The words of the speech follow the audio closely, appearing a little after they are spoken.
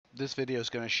This video is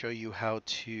going to show you how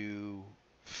to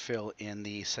fill in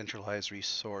the centralized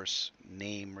resource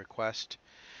name request.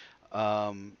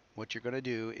 What you're going to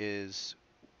do is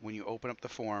when you open up the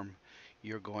form,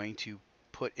 you're going to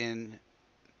put in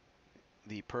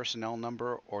the personnel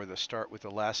number or the start with the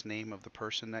last name of the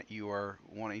person that you are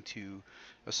wanting to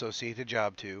associate the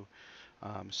job to.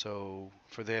 So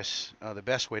for this, the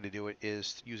best way to do it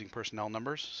is using personnel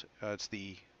numbers. It's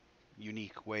the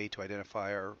unique way to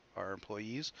identify our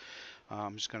employees.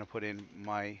 I'm just going to put in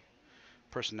my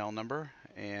personnel number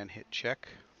and hit check,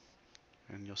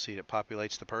 and you'll see it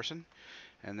populates the person.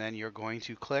 And then you're going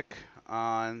to click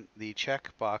on the check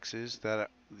boxes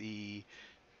that the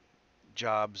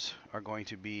jobs are going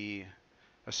to be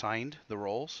assigned, the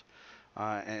roles.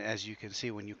 And as you can see,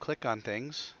 when you click on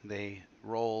things, the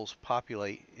roles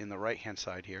populate in the right hand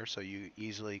side here, so you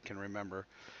easily can remember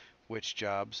which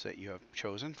jobs that you have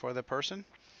chosen for the person.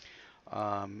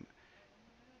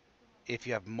 If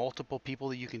you have multiple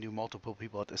people, you can do multiple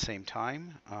people at the same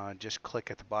time. Just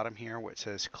click at the bottom here where it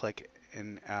says click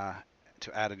in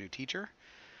to add a new teacher,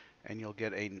 and you'll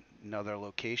get another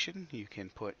location. You can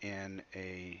put in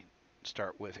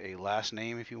start with a last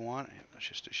name if you want. That's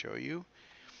just to show you.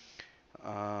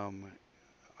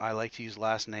 I like to use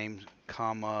last name,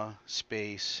 comma,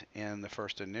 space, and the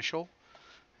first initial.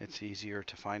 It's easier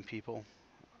to find people.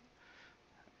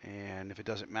 And if it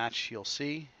doesn't match, you'll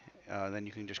see. Then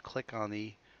you can just click on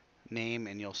the name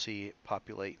and you'll see it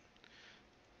populate.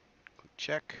 Click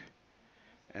check,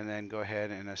 and then go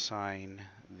ahead and assign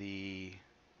the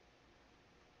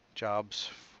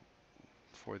jobs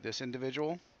for this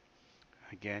individual.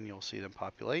 Again, you'll see them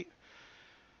populate,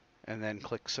 and then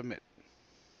click submit.